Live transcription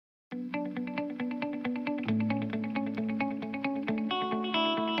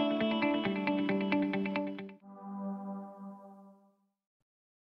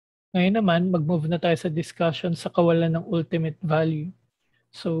Ngayon naman, mag-move na tayo sa discussion sa kawalan ng ultimate value.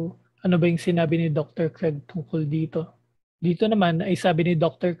 So, ano ba yung sinabi ni Dr. Craig tungkol dito? Dito naman ay sabi ni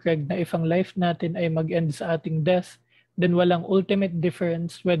Dr. Craig na if ang life natin ay mag-end sa ating death, then walang ultimate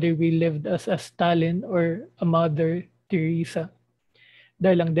difference whether we lived as a Stalin or a Mother Teresa.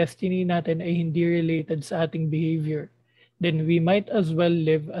 Dahil ang destiny natin ay hindi related sa ating behavior, then we might as well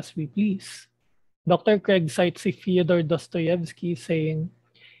live as we please. Dr. Craig cites si Fyodor Dostoevsky saying,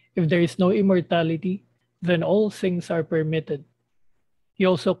 if there is no immortality, then all things are permitted. He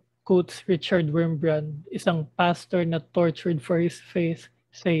also quotes Richard Wurmbrand, isang pastor na tortured for his faith,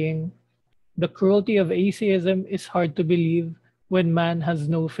 saying, the cruelty of atheism is hard to believe when man has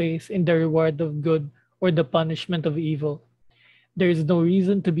no faith in the reward of good or the punishment of evil. There is no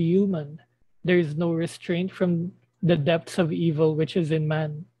reason to be human. There is no restraint from the depths of evil which is in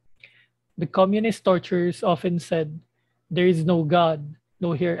man. The communist torturers often said, there is no God,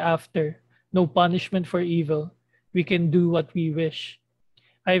 no hereafter, no punishment for evil. We can do what we wish.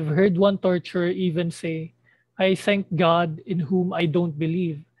 I've heard one torturer even say, I thank God in whom I don't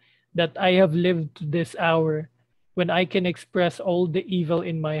believe, that I have lived to this hour when I can express all the evil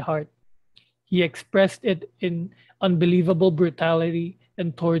in my heart. He expressed it in unbelievable brutality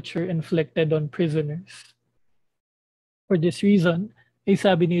and torture inflicted on prisoners. For this reason, ay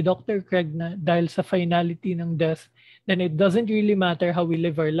sabi ni Dr. Craig na dahil sa finality ng death, then it doesn't really matter how we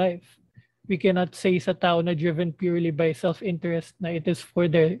live our life. We cannot say sa tao na driven purely by self-interest na it is for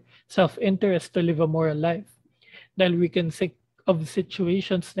their self-interest to live a moral life. Dahil we can think of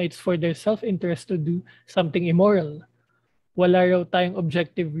situations na it's for their self-interest to do something immoral. Wala raw tayong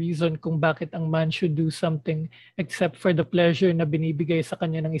objective reason kung bakit ang man should do something except for the pleasure na binibigay sa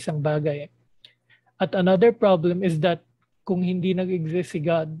kanya ng isang bagay. At another problem is that kung hindi nag-exist si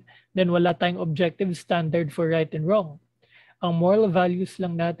God, then wala tayong objective standard for right and wrong. Ang moral values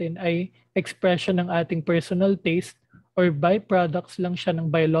lang natin ay expression ng ating personal taste or byproducts lang siya ng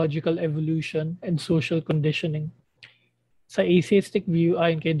biological evolution and social conditioning. Sa atheistic view,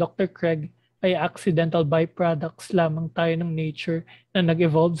 ayon kay Dr. Craig, ay accidental byproducts lamang tayo ng nature na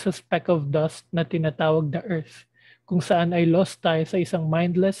nag-evolve sa speck of dust na tinatawag na Earth, kung saan ay lost tayo sa isang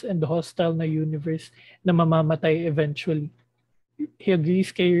mindless and hostile na universe na mamamatay eventually. He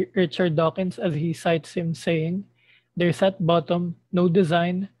agrees kay Richard Dawkins as he cites him saying, there's at bottom no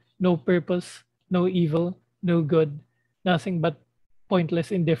design, no purpose, no evil, no good, nothing but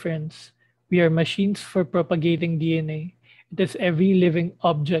pointless indifference. We are machines for propagating DNA. It is every living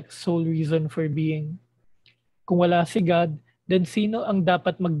object's sole reason for being. Kung wala si God, then sino ang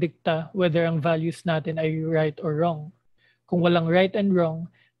dapat magdikta whether ang values natin ay right or wrong? Kung walang right and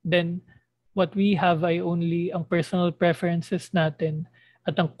wrong, then what we have ay only ang personal preferences natin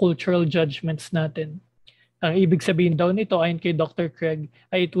at ang cultural judgments natin. Ang ibig sabihin daw nito ayon kay Dr. Craig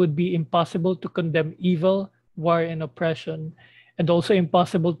ay it would be impossible to condemn evil, war, and oppression, and also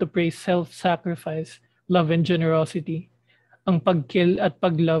impossible to praise self-sacrifice, love, and generosity. Ang pag-kill at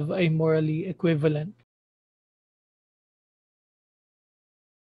pag-love ay morally equivalent.